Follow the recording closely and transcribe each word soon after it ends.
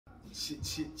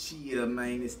Yeah,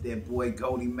 man, it's that boy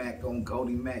Goldie Mac on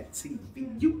Goldie Mac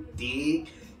TV. You dig?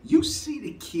 You see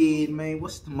the kid, man.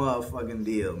 What's the motherfucking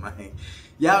deal, man?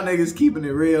 Y'all niggas keeping it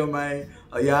real, man.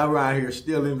 Or y'all around here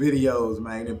stealing videos,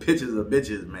 man, and pictures of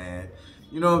bitches, man.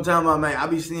 You know what I'm talking about, man? I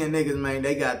be seeing niggas, man,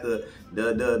 they got the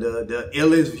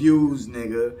illest views,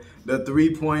 nigga. The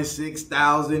 3.6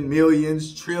 thousand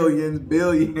millions, trillions,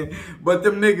 billion. But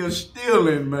them niggas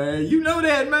stealing, man. You know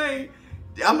that, man?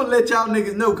 I'm gonna let y'all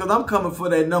niggas know, cause I'm coming for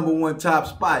that #1 top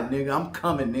spot, nigga. I'm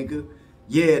coming, nigga.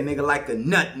 Yeah, nigga, like a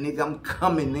nut, nigga. I'm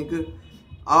coming, nigga.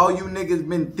 All you niggas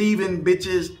been thieving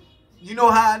bitches. You know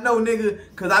how I know, nigga?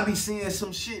 Cause I be seeing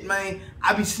some shit, man.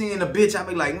 I be seeing a bitch, I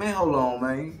be like, man, hold on,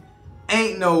 man.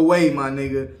 Ain't no way, my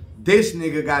nigga. This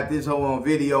nigga got this hoe on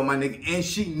video, my nigga, and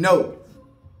she know.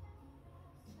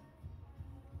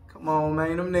 Come on,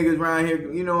 man. Them niggas around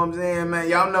here, you know what I'm saying, man?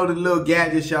 Y'all know the little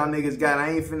gadgets y'all niggas got. I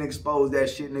ain't finna expose that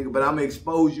shit, nigga, but I'm gonna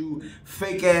expose you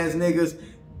fake-ass niggas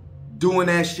doing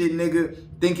that shit, nigga,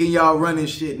 thinking y'all running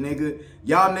shit, nigga.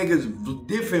 Y'all niggas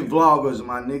different vloggers,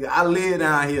 my nigga. I live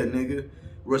down here, nigga.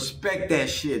 Respect that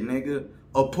shit, nigga.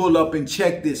 Or pull up and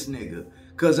check this nigga,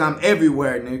 cause I'm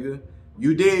everywhere, nigga.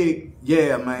 You dig?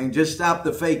 Yeah, man. Just stop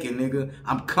the faking, nigga.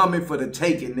 I'm coming for the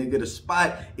taking, nigga. The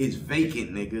spot is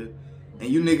vacant, nigga. And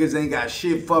you niggas ain't got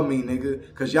shit for me,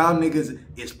 nigga. Cause y'all niggas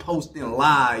is posting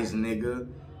lies, nigga.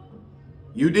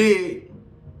 You dig?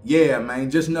 Yeah, man.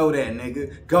 Just know that,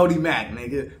 nigga. Goldie Mac,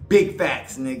 nigga. Big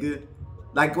facts, nigga.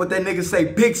 Like what that nigga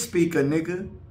say, big speaker, nigga.